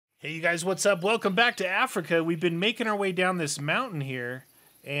Hey, you guys, what's up? Welcome back to Africa. We've been making our way down this mountain here,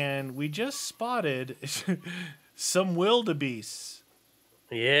 and we just spotted some wildebeests.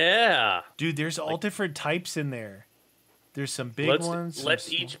 Yeah. Dude, there's all different types in there. There's some big ones.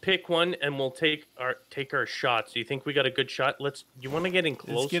 Let's each pick one, and we'll take our shots. Do you think we got a good shot? You want to get in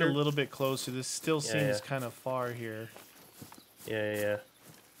closer? Let's get a little bit closer. This still seems kind of far here. Yeah.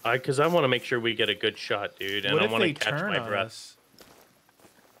 Because I want to make sure we get a good shot, dude, and I want to catch my breath. Us?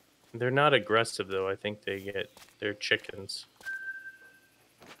 They're not aggressive, though. I think they're chickens.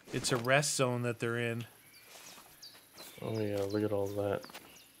 It's a rest zone that they're in. Oh, yeah, look at all that.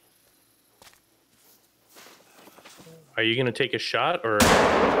 Are you going to take a shot, or...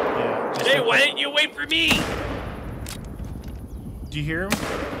 Yeah. Hey, why didn't you wait for me? Do you hear him?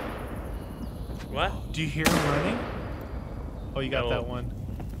 What? Do you hear him running? Oh, you got that one.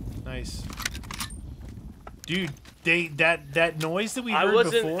 Nice. Dude, that noise that we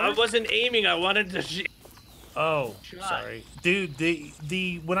heard before... I wasn't aiming. I wanted to... Oh, sorry. Dude,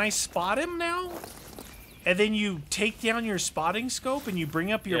 when I spot him now, and then you take down your spotting scope and you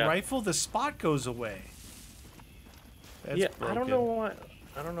bring up your rifle, the spot goes away. That's broken.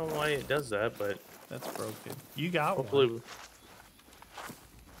 I don't know why it does that, but... That's broken. You got hopefully one.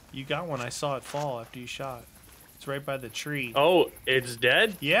 You got one. I saw it fall after you shot. It's right by the tree. Oh, it's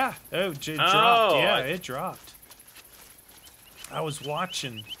dead? Yeah. Oh, it dropped. Yeah, it dropped. I was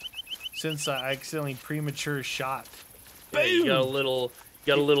watching since I accidentally premature shot. Yeah, you got a little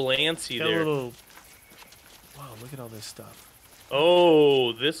antsy there. Wow, look at all this stuff.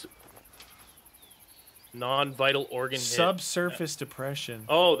 Oh, this non-vital organ subsurface depression.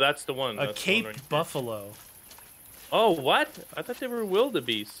 Oh, that's the one. A Cape buffalo. Oh, what? I thought they were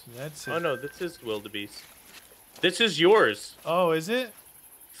wildebeest. That's it. Oh no, this is wildebeest. This is yours. Oh, is it?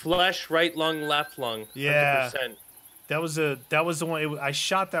 Flesh, right lung, left lung. 100%. Yeah. That was the one. I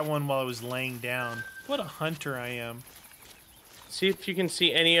shot that one while I was laying down. What a hunter I am. See if you can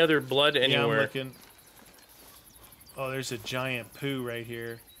see any other blood anywhere. Yeah, I'm looking. Oh, there's a giant poo right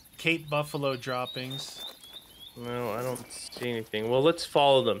here. Cape buffalo droppings. No, I don't see anything. Well, let's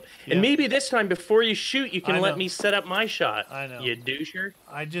follow them. Yeah. And maybe this time, before you shoot, you can let me set up my shot. I know. You doucher.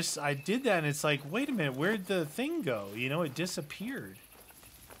 I did that, and it's like, wait a minute, where'd the thing go? You know, it disappeared.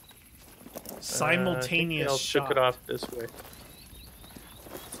 Simultaneous shot. Took it off this way.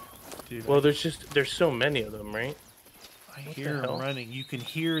 Dude, well, there's so many of them, right? I hear them running. You can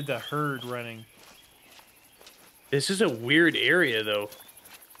hear the herd running. This is a weird area, though.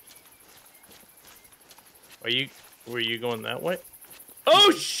 Were you going that way?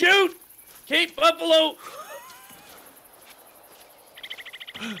 Oh, shoot! Cape buffalo!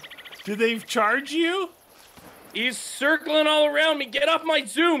 Did they charge you? He's circling all around me. Get off my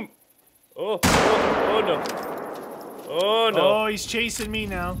zoom! Oh no. Oh, no. Oh, he's chasing me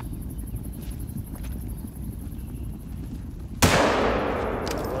now.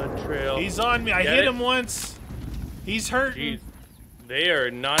 Blood trail. He's on me. I hit him once. He's hurting. Jeez. They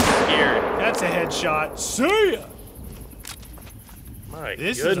are not scared. That's a headshot. See ya! My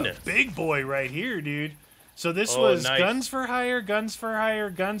this goodness. Is a big boy right here, dude. So this was nice. guns for hire, guns for hire,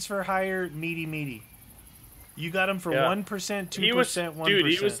 guns for hire, meaty. You got him for 1%, 2%, 1%. Dude,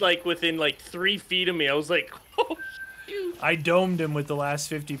 he was like within like 3 feet of me. I was like, oh, shoot. I domed him with the last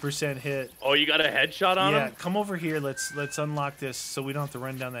 50% hit. Oh, you got a headshot on him? Yeah, come over here. Let's unlock this so we don't have to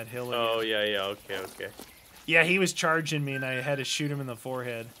run down that hill again. Oh, yeah, okay. Yeah, he was charging me, and I had to shoot him in the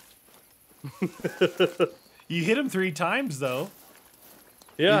forehead. You hit him 3 times, though.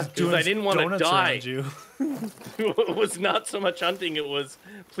 Yeah, because I didn't want to die. You. It was not so much hunting, it was,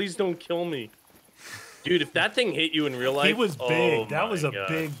 please don't kill me. Dude, if that thing hit you in real life... He was big. That was a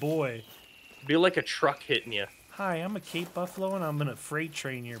big boy. It'd be like a truck hitting you. Hi, I'm a Cape buffalo, and I'm going to freight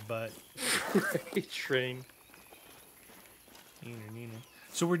train your butt. Freight train. Neener.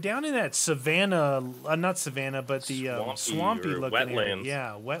 So we're down in that savanna, not savanna, but the swampy looking wetlands. area.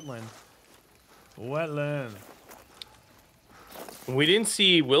 Yeah, wetland. We didn't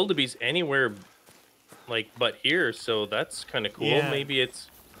see wildebeest anywhere, but here, so that's kind of cool. Yeah. Maybe it's...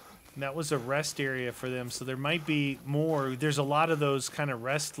 That was a rest area for them, so there might be more. There's a lot of those kind of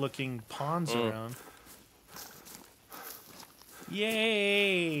rest-looking ponds around.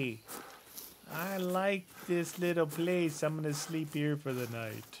 Yay! I like this little place. I'm going to sleep here for the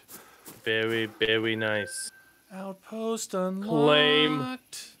night. Very, very nice. Outpost unlocked. Claim.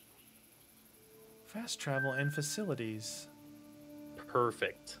 Fast travel and facilities.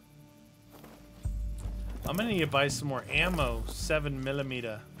 Perfect. I'm going to need to buy some more ammo.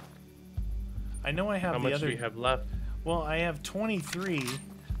 7mm. I know I have How the much other... do you have left? Well, I have 23,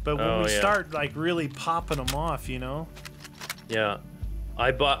 but when we start, like, really popping them off, you know? Yeah.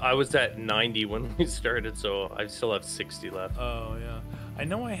 I was at 90 when we started, so I still have 60 left. Oh yeah, I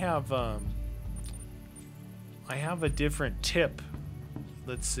know I have a different tip.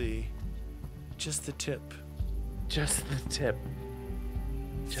 Let's see, just the tip. Just the tip.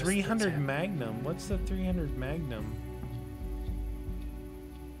 300 Magnum. What's the 300 Magnum?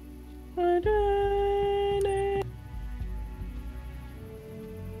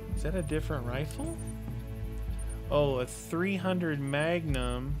 Is that a different rifle? Oh, a 300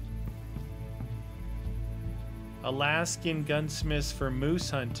 Magnum. Alaskan gunsmiths for moose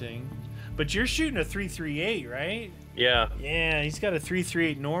hunting. But you're shooting a 338, right? Yeah. Yeah, he's got a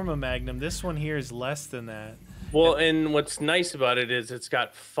 338 Norma Magnum. This one here is less than that. Well, and what's nice about it is it's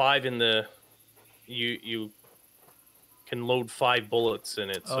got 5 in the... You can load 5 bullets in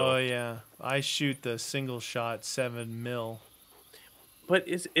it. So. Oh, yeah. I shoot the single shot 7mm. But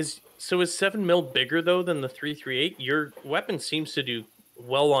is 7mm bigger, though, than the 338? Your weapon seems to do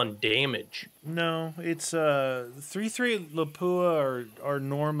well on damage. No, it's 338 Lapua or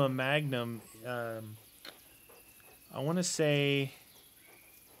Norma Magnum. I want to say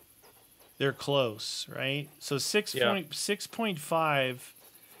they're close, right? So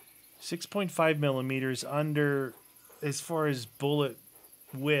 6.5 millimeters under, as far as bullet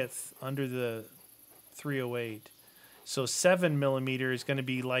width, under the 308. So 7mm is going to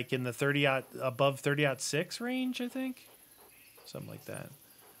be like in the above 30-06 range, I think. Something like that.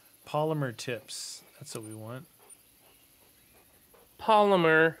 Polymer tips. That's what we want.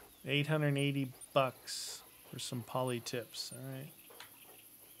 Polymer. $880 for some poly tips. All right.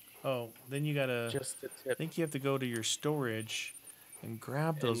 Oh, then you gotta. Just the tip. I think you have to go to your storage and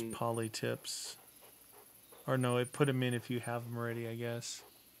grab those poly tips. Or no, put them in if you have them already, I guess.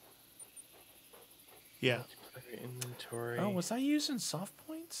 Yeah. Inventory. Oh, was I using soft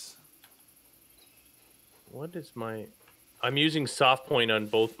points? What is my... I'm using soft point on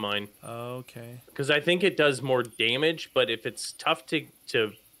both mine. Oh, okay. Because I think it does more damage, but if it's tough to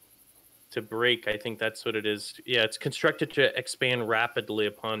break, I think that's what it is. Yeah, it's constructed to expand rapidly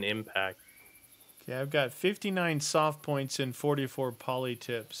upon impact. Okay, I've got 59 soft points and 44 poly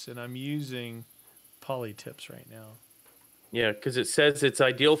tips, and I'm using poly tips right now. Yeah, because it says it's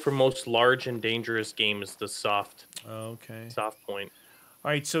ideal for most large and dangerous games, the soft point. All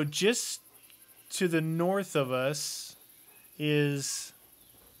right, so just to the north of us is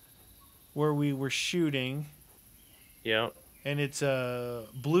where we were shooting. Yeah. And it's a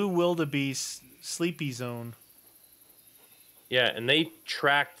blue wildebeest sleepy zone. Yeah, and they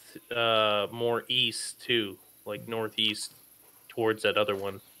tracked more east, too. Like northeast towards that other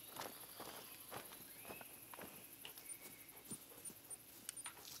one.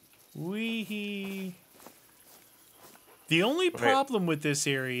 Wee-hee. The only problem with this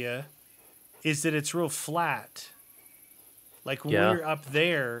area is that it's real flat. Like when we were up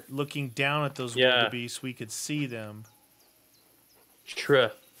there looking down at those wildebeest, we could see them. True.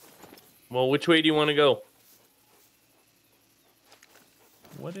 Well, which way do you want to go?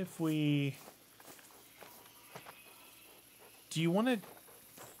 What if we... Do you want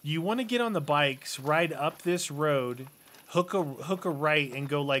to get on the bikes, ride up this road, hook a right, and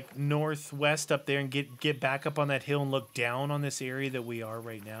go like northwest up there and get back up on that hill and look down on this area that we are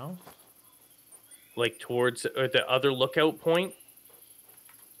right now? Like towards the other lookout point?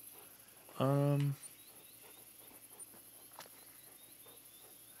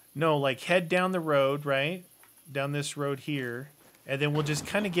 No, like head down the road, right? Down this road here. And then we'll just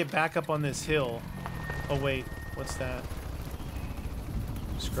kind of get back up on this hill. Oh, wait. What's that?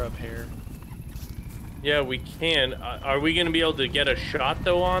 Scrub hair. Yeah, we can. Are we going to be able to get a shot,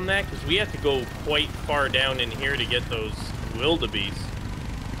 though, on that? Because we have to go quite far down in here to get those wildebeest.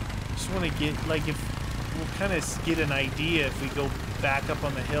 Just want to get, like, if we'll kind of get an idea if we go back up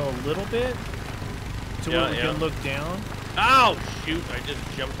on the hill a little bit to where we can look down. Ow! Shoot, I just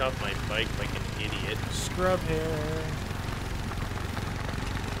jumped off my bike like an idiot. Scrub hair.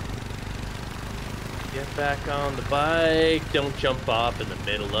 Get back on the bike. Don't jump off in the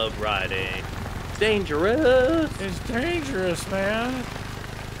middle of riding. It's dangerous. It's dangerous, man.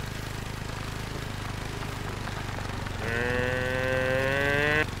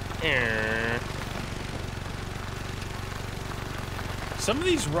 Some of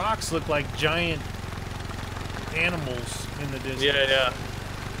these rocks look like giant animals in the distance. Yeah.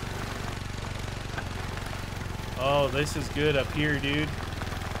 Oh, this is good up here, dude.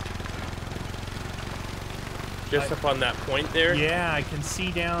 Just up on that point there? Yeah, I can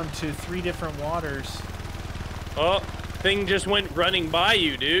see down to 3 different waters. Oh, thing just went running by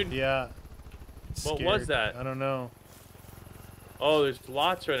you, dude. Yeah. What was that? I don't know. Oh, there's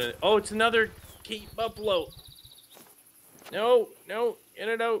lots running. Oh, it's another Cape Buffalo. No. Get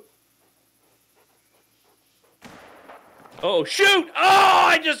it out. Oh, shoot! Oh,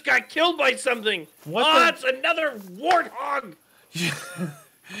 I just got killed by something. What it's another warthog.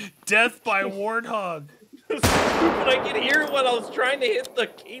 Death by warthog. I could hear it when I was trying to hit the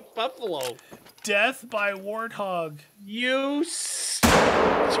Cape Buffalo. Death by warthog. You stupid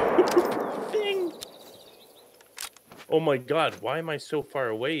thing. Oh my god, why am I so far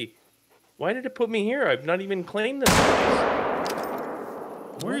away? Why did it put me here? I've not even claimed this place.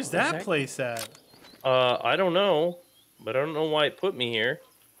 Where's that place at? I don't know. But I don't know why it put me here.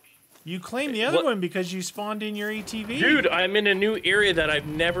 You claimed the other one because you spawned in your ATV. Dude, I'm in a new area that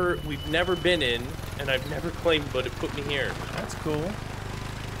we've never been in, and I've never claimed, but it put me here. That's cool.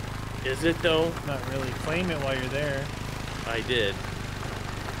 Is it though? Not really. Claim it while you're there. I did.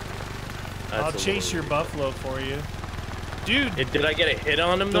 I'll chase your buffalo for you. Dude. Did I get a hit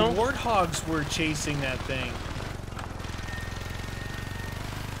on him though? The warthogs were chasing that thing.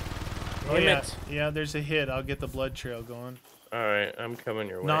 Oh yeah, yeah, there's a hit. I'll get the blood trail going. Alright, I'm coming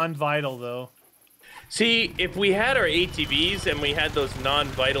your way. Non-vital though. See, if we had our ATVs and we had those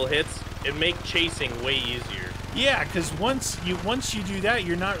non-vital hits, it'd make chasing way easier. Yeah, because once you do that,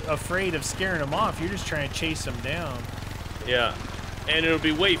 you're not afraid of scaring them off. You're just trying to chase them down. Yeah, and it'll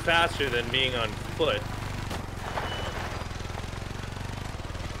be way faster than being on foot.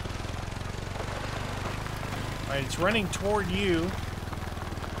 All right, it's running toward you.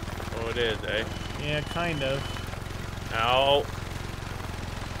 Oh, it is, eh? Yeah, kind of. Ow.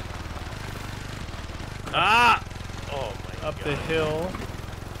 Ah! Oh, my God. Up the hill.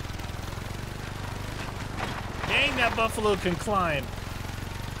 Dang, that buffalo can climb.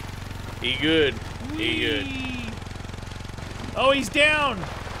 He good. He good. Oh, he's down.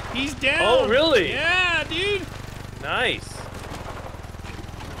 He's down. Oh, really? Yeah, dude. Nice.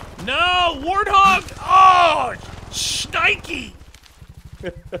 No, warthog. Oh, shnikey.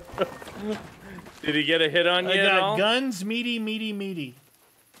 Did he get a hit on you at all? I got guns, meaty.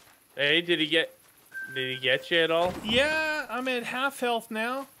 Hey, did he get you at all? Yeah, I'm at half health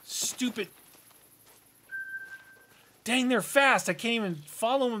now. Stupid. Dang, they're fast. I can't even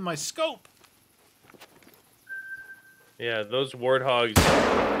follow them with my scope. Yeah, those warthogs,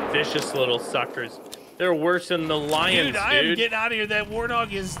 vicious little suckers. They're worse than the lions, dude. I am getting out of here. That warthog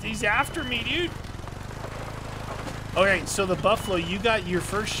he's after me, dude. Okay, so the buffalo, you got your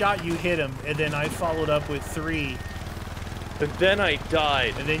first shot, you hit him, and then I followed up with 3. But then I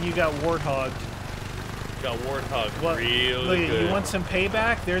died. And then you got warthogged. Got warthog real look, good. You want some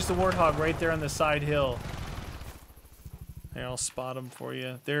payback? There's the warthog right there on the side hill. Here, I'll spot them for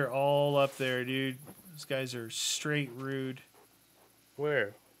you. They're all up there, dude. Those guys are straight rude.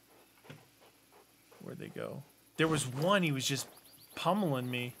 Where? Where'd they go? There was one, he was just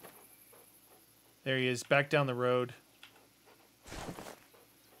pummeling me. There he is, back down the road.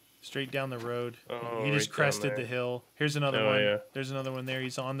 Straight down the road. Oh, he just right crested the hill. Here's another one. Yeah. There's another one there.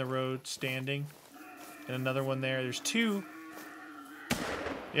 He's on the road, standing. And another one there. There's 2.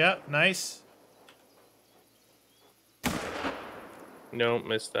 Yep, nice. No,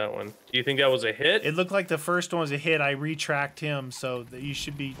 missed that one. Do you think that was a hit? It looked like the first one was a hit. I retracked him, so you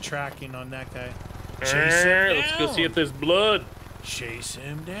should be tracking on that guy. Chase him down. Let's go see if there's blood. Chase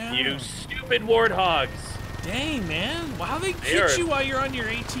him down. You stupid warthogs. Dang, man. Wow, they hit you while you're on your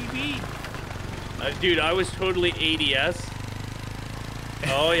ATV. Dude, I was totally ADS.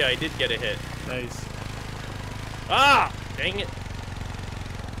 Oh, yeah, I did get a hit. Nice. Ah! Dang it.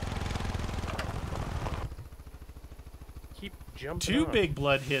 Keep jumping 2 off. big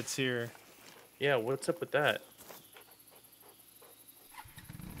blood hits here. Yeah, what's up with that?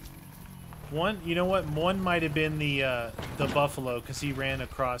 One, you know what? One might have been the buffalo because he ran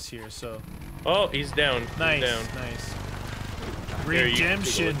across here. So. Oh, he's down. Nice, He's down. nice. Here, you can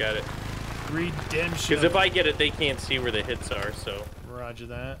Redemption. take a look at it. Redemption. Because if I get it, they can't see where the hits are. So. Roger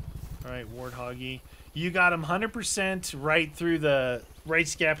that. All right, warthoggy. You got him 100% right through the right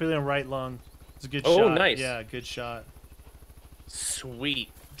scapula and right lung. It's a good shot. Oh, nice. Yeah, good shot.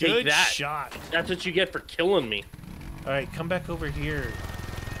 Sweet. Good Take that. shot. That's what you get for killing me. All right, come back over here.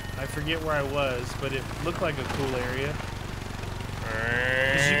 I forget where I was, but it looked like a cool area.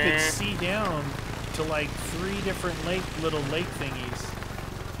 Because you could see down to like 3 different little lake thingies.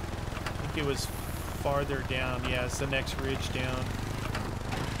 I think it was farther down. Yeah, it's the next ridge down.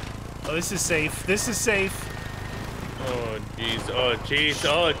 Oh, this is safe. This is safe. Oh, jeez. Oh, jeez.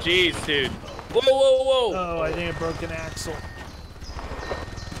 Oh, jeez, dude. Whoa, whoa, whoa. Oh, I think I broke an axle.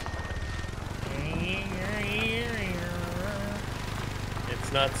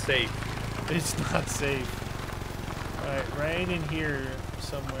 It's not safe. It's not safe. Alright, right in here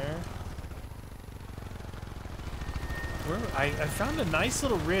somewhere. I found a nice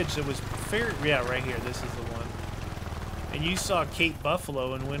little ridge that was fair. Yeah, right here. This is the one. And you saw Kate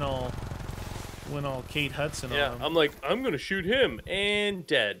Buffalo and went all Kate Hudson on him. I'm like, I'm gonna shoot him and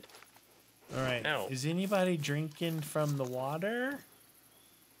dead. All right. Ow. Is anybody drinking from the water?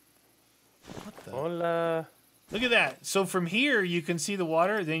 What the? Hola. Look at that. So from here you can see the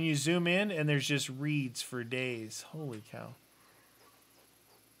water. Then you zoom in and there's just reeds for days. Holy cow.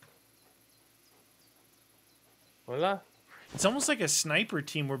 Hola. It's almost like a sniper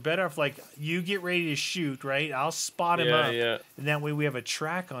team. We're better off like you get ready to shoot, right? I'll spot him up. Yeah. And that way we have a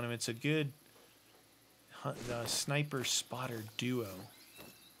track on him. It's a good sniper spotter duo.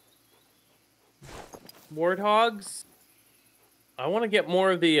 Warthogs. I want to get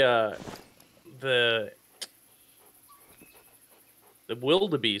more of the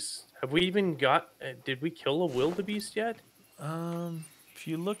wildebeest. Have we even got? Did we kill a wildebeest yet? If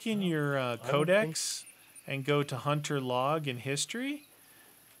you look in your codex and go to Hunter Log in history,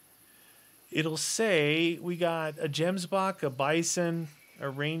 it'll say we got a gemsbok, a bison, a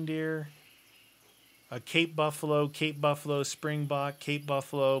reindeer, a Cape Buffalo, springbok, Cape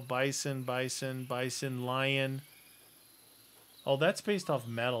Buffalo, bison, lion. Oh, that's based off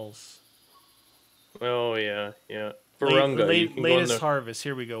metals. Oh, yeah. Virunga. Latest harvest.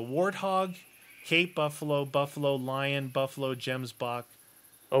 Here we go. Warthog, Cape Buffalo, buffalo, lion, buffalo, gemsbok.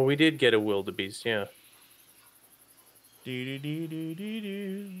 Oh, we did get a wildebeest, yeah.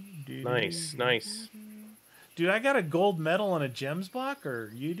 Nice. Dude, I got a gold medal on a gemsbok,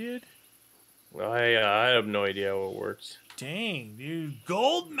 or you did? I have no idea how it works. Dang, dude.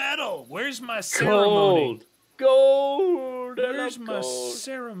 Gold medal. Where's my ceremony? Gold. Where's my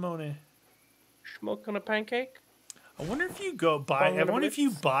ceremony? Smoke on a pancake? I wonder if you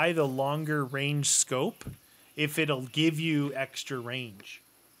buy the longer range scope, if it'll give you extra range.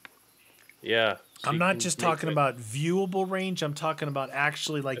 Yeah. So I'm not just talking about viewable range. I'm talking about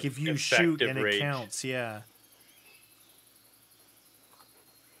actually like if you shoot and it counts. Yeah.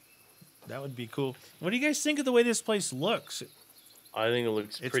 That would be cool. What do you guys think of the way this place looks? I think it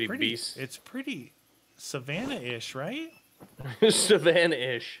looks pretty beast. It's pretty Savannah-ish, right?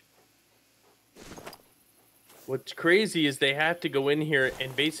 Savannah-ish. What's crazy is they have to go in here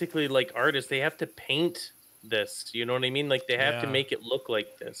and basically, like artists, they have to paint this. You know what I mean? Like they have to make it look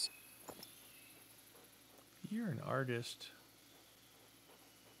like this. You're an artist.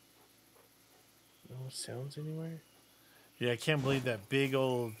 No sounds anywhere? Yeah, I can't believe that big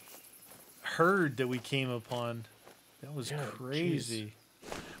old herd that we came upon. That was crazy. Geez.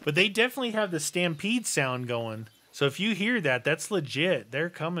 But they definitely have the stampede sound going. So if you hear that, that's legit. They're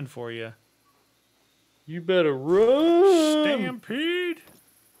coming for you. You better run! Stampede!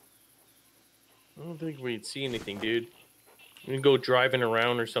 I don't think we'd see anything, dude. We can go driving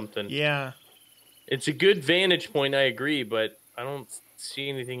around or something. Yeah. It's a good vantage point, I agree, but I don't see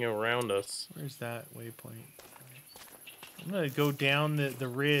anything around us. Where's that waypoint? I'm going to go down the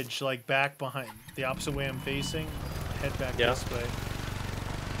ridge, like back behind, the opposite way I'm facing. Head back this way.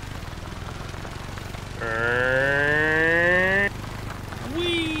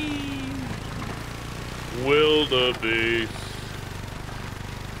 Whee! Wildebeest.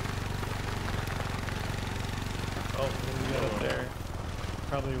 Oh, what do we got up there?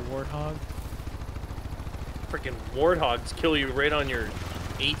 Probably a warthog. Freaking warthogs kill you right on your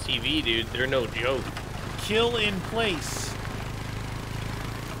ATV, dude. They're no joke. Kill in place.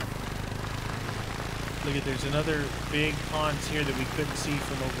 Look at, there's another big ponds here that we couldn't see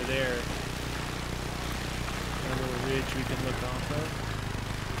from over there. A little ridge we can look off of.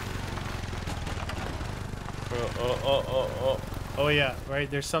 Oh yeah, right,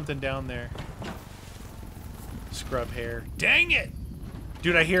 there's something down there. Scrub hair. Dang it!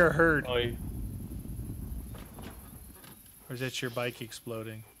 Dude, I hear a herd. Oh, yeah. Or is that your bike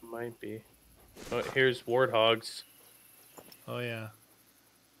exploding? Might be. Oh, here's warthogs. Oh yeah.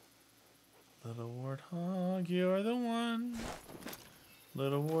 Little warthog, you're the one.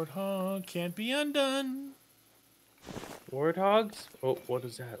 Little warthog can't be undone. Warthogs? Oh, what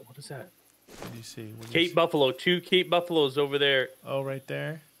is that? What is that? What do you see? Cape Buffalo. 2 Cape Buffaloes over there. Oh, right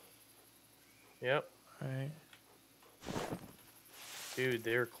there? Yep. All right. Dude,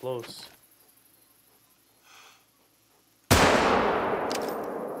 they're close.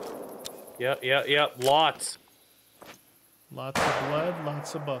 Yep. Lots. Lots of blood,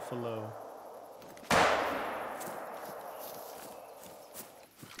 lots of buffalo.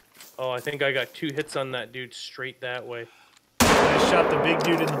 Oh, I think I got 2 hits on that dude straight that way. I shot the big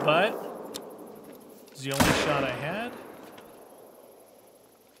dude in the butt. It's the only shot I had.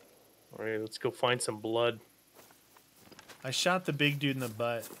 All right, let's go find some blood. I shot the big dude in the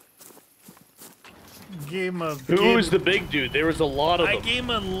butt. Gave him a. Who was the big dude? There was a lot of them. I gave him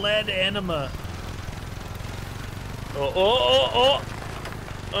a lead enema. Oh.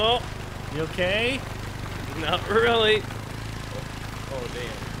 You okay? Not really.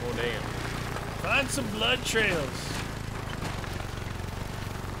 Oh damn. Find some blood trails.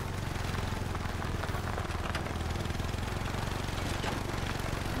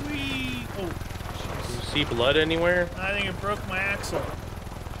 Whee! Oh, jeez. You see blood anywhere? I think it broke my axle.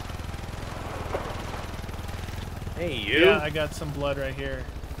 Hey, you. Yeah, I got some blood right here.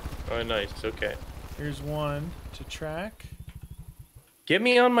 Oh, nice. Okay. Here's one to track. Get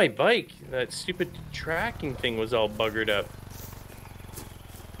me on my bike. That stupid tracking thing was all buggered up.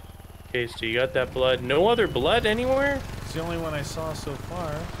 Okay, so you got that blood. No other blood anywhere? It's the only one I saw so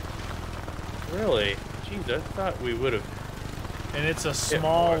far. Really? Jeez, I thought we would have. And it's a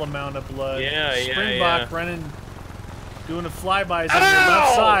small amount of blood. Yeah, Springbok running, doing a flybys on your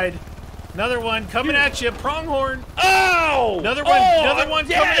left side. Another one coming at you, pronghorn. Oh! Another one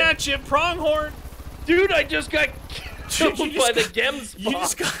coming at you, pronghorn. Dude, I just got killed by the gem spot. You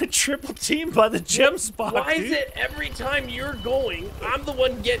just got triple teamed by the gem spot. Why is it every time you're going, I'm the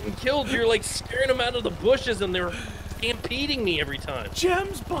one getting killed? You're like scaring them out of the bushes and they're stampeding me every time.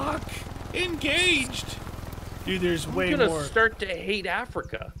 Gemsbok engaged. Dude, there's way more. I'm gonna start to hate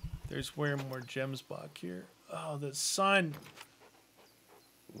Africa. There's way more Gemsbok here. Oh, the sun.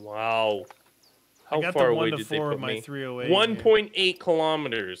 Wow. How far away did they put me? 1.8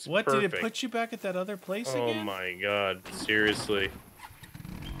 kilometers. What, Perfect. did it put you back at that other place again? Oh my god, seriously.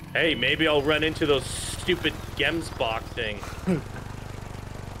 Hey, maybe I'll run into those stupid Gemsbok thing.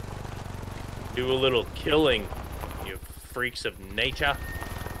 Do a little killing, you freaks of nature.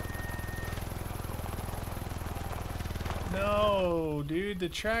 No, dude, the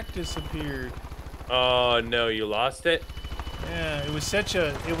track disappeared. Oh no, you lost it? Yeah, it was such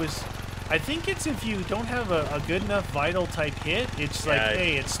a, I think it's if you don't have a good enough vital type hit, it's like,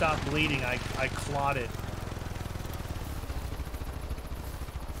 hey, it stopped bleeding, I clawed it.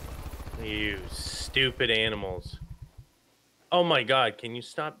 You stupid animals. Oh my god, can you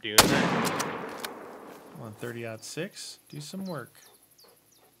stop doing that? Come on, 30-06, do some work.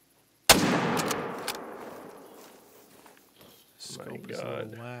 Scope is a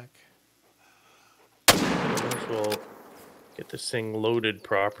little whack. Might as well get this thing loaded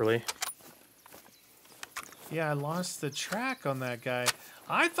properly. Yeah, I lost the track on that guy.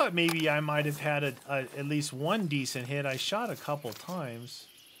 I thought maybe I might have had at least one decent hit. I shot a couple times.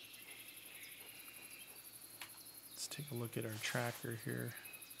 Let's take a look at our tracker here.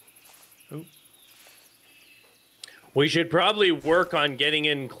 Oh. We should probably work on getting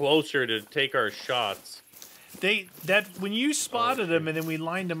in closer to take our shots. When you spotted them and then we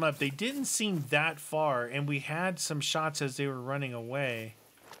lined them up, they didn't seem that far, and we had some shots as they were running away.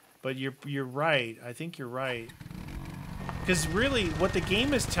 But you're right. I think you're right. Because really, what the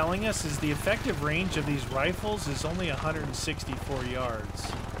game is telling us is the effective range of these rifles is only 164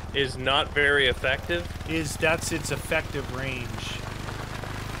 yards. Is not very effective? That's its effective range.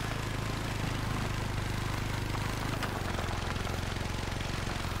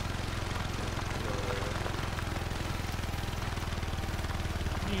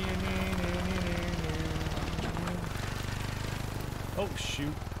 Oh,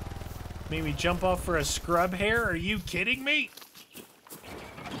 shoot. Made me jump off for a scrub hair? Are you kidding me?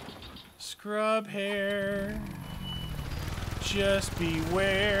 Scrub hair. Just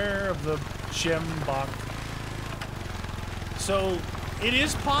beware of the Gemsbok. So, it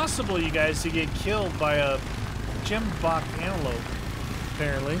is possible, you guys, to get killed by a Gemsbok antelope,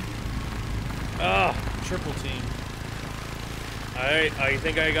 apparently. Ah! Triple team. Alright, I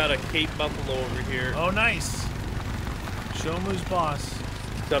think I got a Cape Buffalo over here. Oh, nice. Show him who's boss.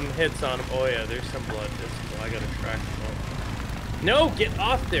 Some hits on him. Oh yeah, there's some blood. I gotta track him up. No, get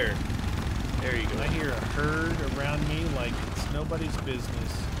off there. There you go. I hear a herd around me like it's nobody's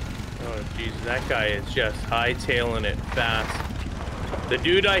business. Oh jeez, that guy is just hightailing it fast. The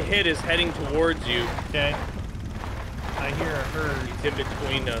dude I hit is heading towards you. Okay. I hear a herd. He's in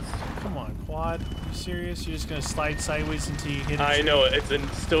between us. Come on, Quad. You serious? You're just gonna slide sideways until you hit it? I know, it's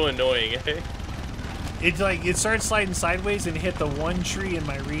still annoying, eh? It's like, it started sliding sideways and hit the one tree in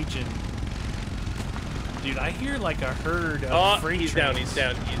my region. Dude, I hear like a herd of freight trains. He's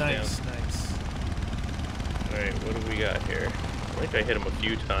down, he's down. Nice. Alright, what do we got here? I think I hit him a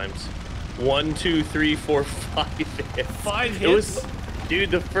few times. 1, 2, 3, 4, 5 hits. 5 hits?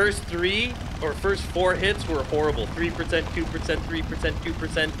 Dude, the first 4 hits were horrible. 3%, 2%, 3%,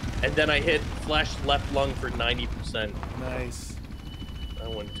 2%, and then I hit flash left lung for 90%. Nice.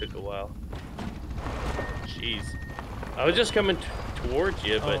 That one took a while. Jeez. I was just coming towards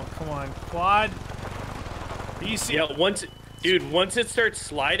you, but... Oh, come on. Quad. You see? Yeah, once it starts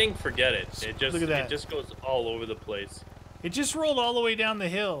sliding, forget it. Look at that. It just goes all over the place. It just rolled all the way down the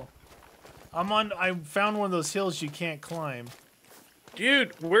hill. I found one of those hills you can't climb.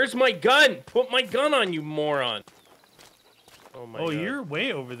 Dude, where's my gun? Put my gun on, you moron. Oh my God. You're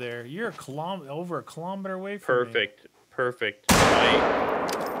way over there. You're over a kilometer away from me. Perfect.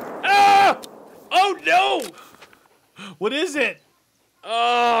 Ah! Oh no! What is it?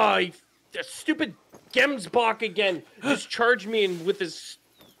 Oh, the stupid Gemsbach again. Just charged me and with his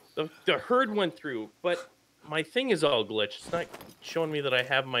the herd went through, but my thing is all glitched. It's not showing me that I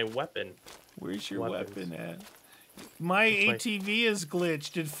have my weapon. Where's your weapon at? My ATV is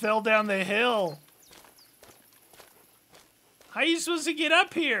glitched. It fell down the hill. How are you supposed to get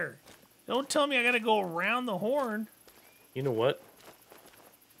up here? Don't tell me I gotta go around the horn. You know what?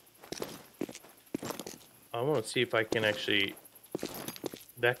 I want to see if I can actually...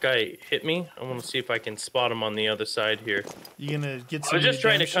 That guy hit me. I want to see if I can spot him on the other side here. You gonna get some I was just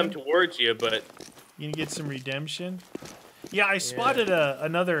redemption? trying to come towards you, but... You gonna get some redemption? Yeah, I spotted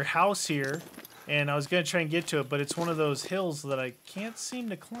another house here, and I was gonna try and get to it, but it's one of those hills that I can't seem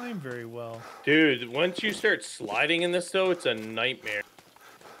to climb very well. Dude, once you start sliding in this, though, it's a nightmare.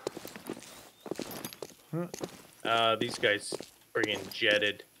 These guys friggin'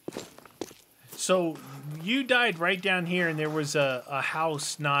 jetted. So, you died right down here, and there was a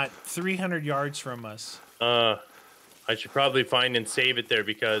house not 300 yards from us. I should probably find and save it there,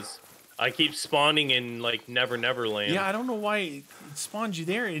 because I keep spawning in, like, Never Land. Yeah, I don't know why it spawned you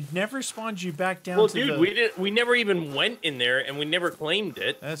there. It never spawned you back down to the... Well, dude, we never even went in there, and we never claimed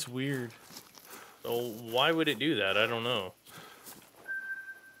it. That's weird. So, why would it do that? I don't know.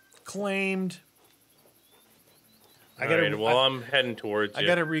 Claimed. Alright, well, I'm heading towards you. I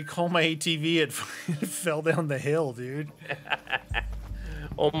gotta recall my ATV. It fell down the hill, dude.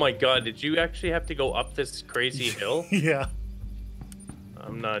 Oh my God, did you actually have to go up this crazy hill? Yeah.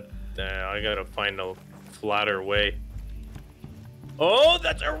 I'm not... I gotta find a flatter way. Oh,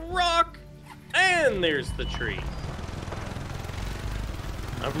 that's a rock! And there's the tree.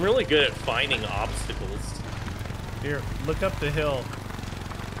 I'm really good at finding obstacles. Here, look up the hill.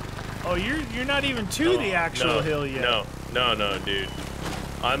 Oh, you're not even to the actual hill yet. No, dude.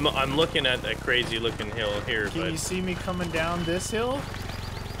 I'm looking at that crazy looking hill here. Can you see me coming down this hill?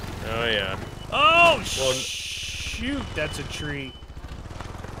 Oh yeah. Oh well, shoot! That's a tree.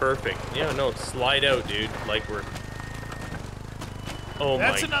 Perfect. Yeah, no, slide out, dude. Like we're. Oh my.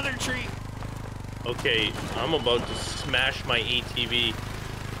 That's another tree. Okay, I'm about to smash my ATV.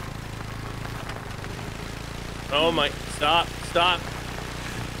 Oh my! Stop!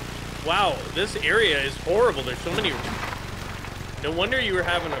 Wow, this area is horrible. There's so many... No wonder you were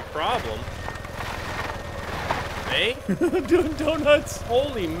having a problem. Hey? Doing donuts.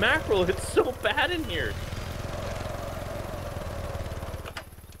 Holy mackerel, it's so bad in here.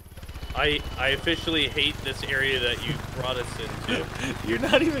 I officially hate this area that you brought us into. You're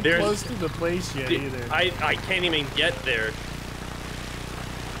not even close to the place yet either. I can't even get there.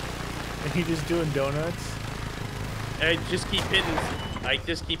 Are you just doing donuts? I just keep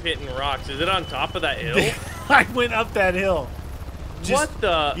hitting rocks. Is it on top of that hill? I went up that hill. What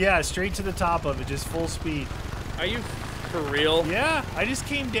the? Yeah, straight to the top of it, just full speed. Are you for real? Yeah, I just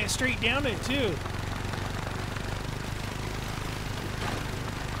came straight down it too.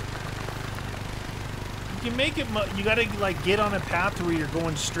 You can make it. You gotta like get on a path where you're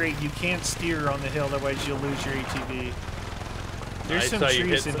going straight. You can't steer on the hill, otherwise you'll lose your ATV. There's some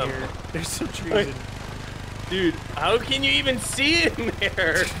trees in here. There's some trees in. Dude, how can you even see it in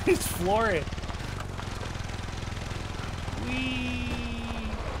there? Just floor it.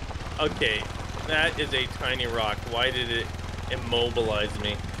 Okay, that is a tiny rock. Why did it immobilize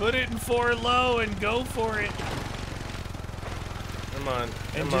me? Put it in forward low and go for it. Come on,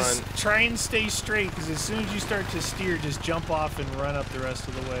 and just try and stay straight, because as soon as you start to steer, just jump off and run up the rest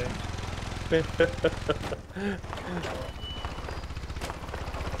of the way.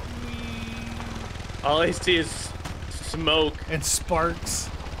 All I see is smoke. And sparks.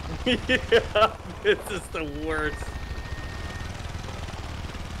 Yeah, this is the worst.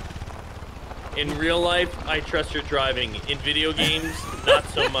 In real life, I trust your driving. In video games, not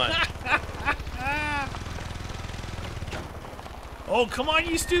so much. Oh, come on,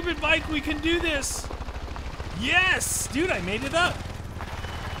 you stupid bike. We can do this. Yes! Dude, I made it up.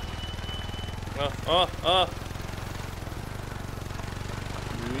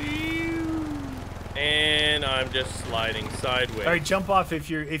 And I'm just sliding sideways. All right, jump off. If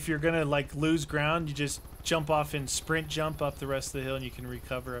you're gonna like lose ground, you just jump off and sprint jump up the rest of the hill, and you can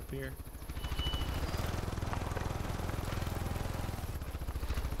recover up here.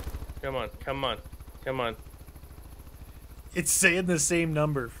 Come on, come on, come on. It's saying the same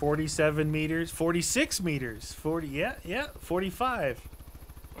number. 47 meters, 46 meters, 40. Yeah, 45.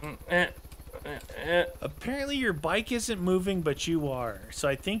 Apparently your bike isn't moving, but you are. So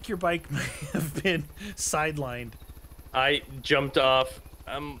I think your bike may have been sidelined. I jumped off.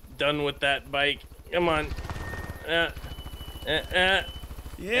 I'm done with that bike. Come on. Yeah,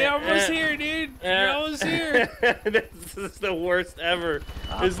 almost here, dude. You're almost here. This is the worst ever.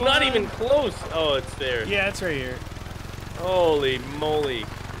 It's not even close. Oh, it's there. Yeah, it's right here. Holy moly.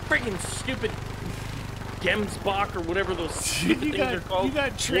 Freaking stupid Gemsbach or whatever those stupid things are called. You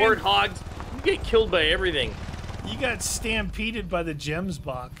got warthogs. You get killed by everything. You got stampeded by the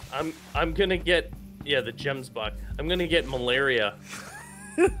Gemsbach. I'm gonna get the Gemsbach. I'm gonna get malaria.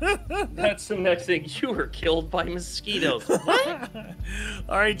 That's the next thing. You were killed by mosquitoes. What?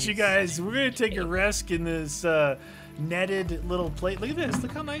 All right, you guys, we're gonna take a rest in this netted little plate. Look at this.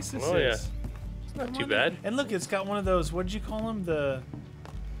 Look how nice this is. Yeah. It's not too bad. And look, it's got one of those. What did you call them?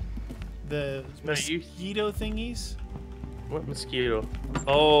 The mosquito thingies. What mosquito?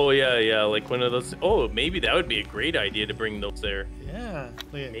 Oh yeah, like one of those. Oh, maybe that would be a great idea to bring those there. Yeah.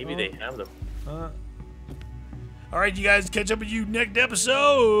 Maybe they have them. All right, you guys, catch up with you next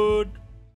episode.